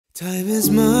Time is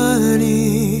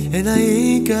money, and I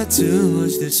ain't got too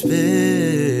much to spare.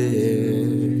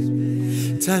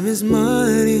 Time is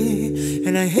money,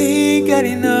 and I ain't got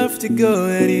enough to go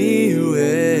anywhere.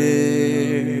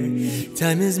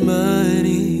 Time is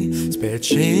money, spare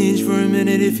change for a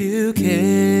minute if you can.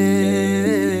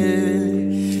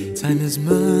 Time is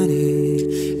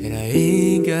money, and I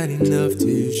ain't got enough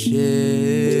to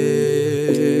share.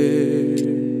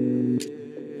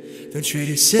 Don't trade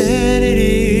your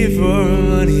sanity for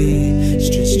money,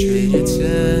 just trade your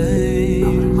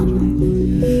time.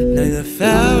 Night of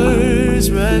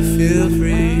hours where I feel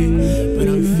free, but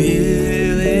I'm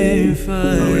feeling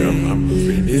fine.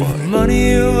 If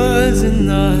money was an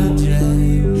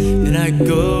object, then I'd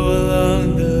go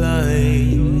along the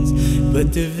lines,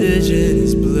 but the vision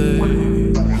is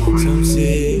blurred. Some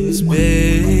see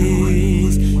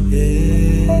space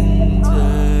and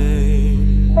time.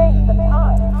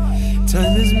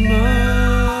 Time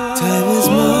is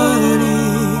money,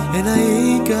 and I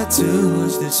ain't got too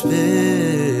much to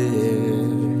spare.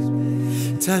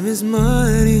 Time is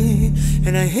money,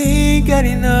 and I ain't got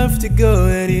enough to go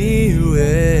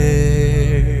anywhere.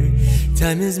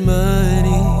 Time is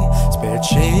money, spare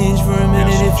change for a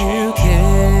minute if you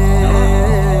can.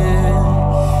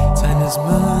 Time is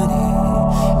money,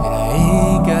 and I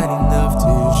ain't got enough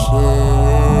to share.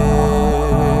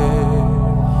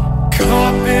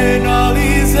 Copping all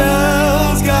these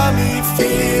L's got me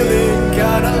feeling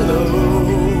kinda low.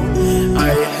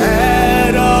 I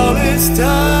had all this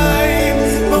time,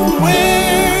 but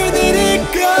where did it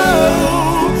go?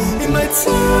 And my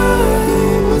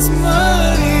time was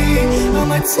money, all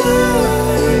my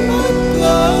time would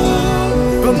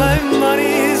blow. But my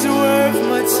money's worth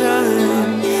my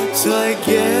time, so I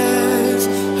guess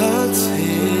I'll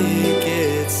take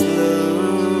it slow.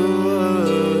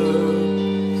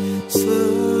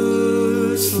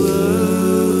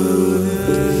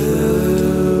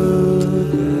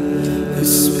 The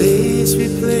space we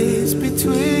place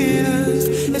between us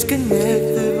is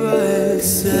connected by a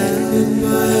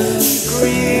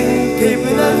green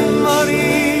paper and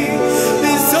money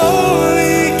is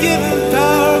only given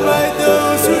power by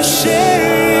those who share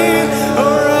it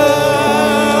around.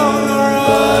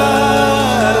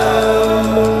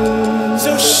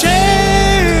 So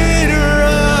share it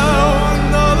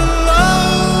around all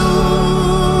alone.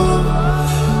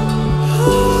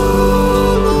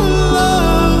 All the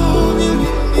love you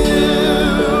can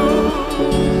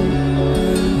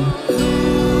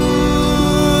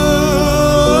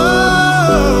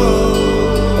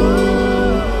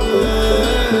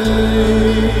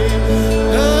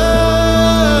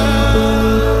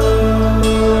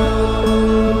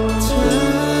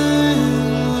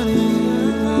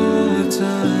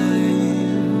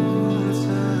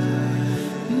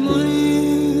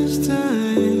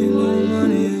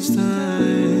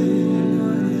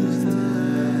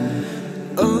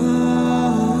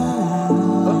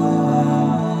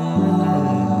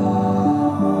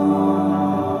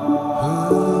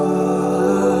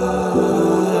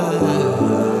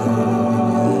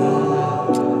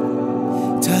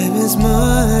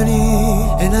money,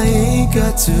 and I ain't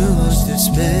got too much to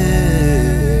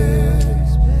spare.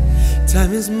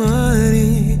 Time is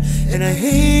money, and I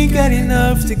ain't got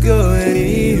enough to go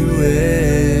anywhere.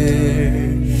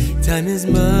 Time is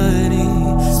money,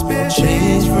 spare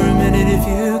change for a minute if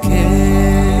you can.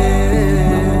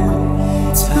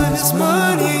 Time is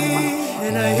money,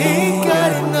 and I ain't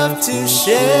got enough to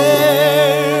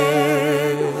share.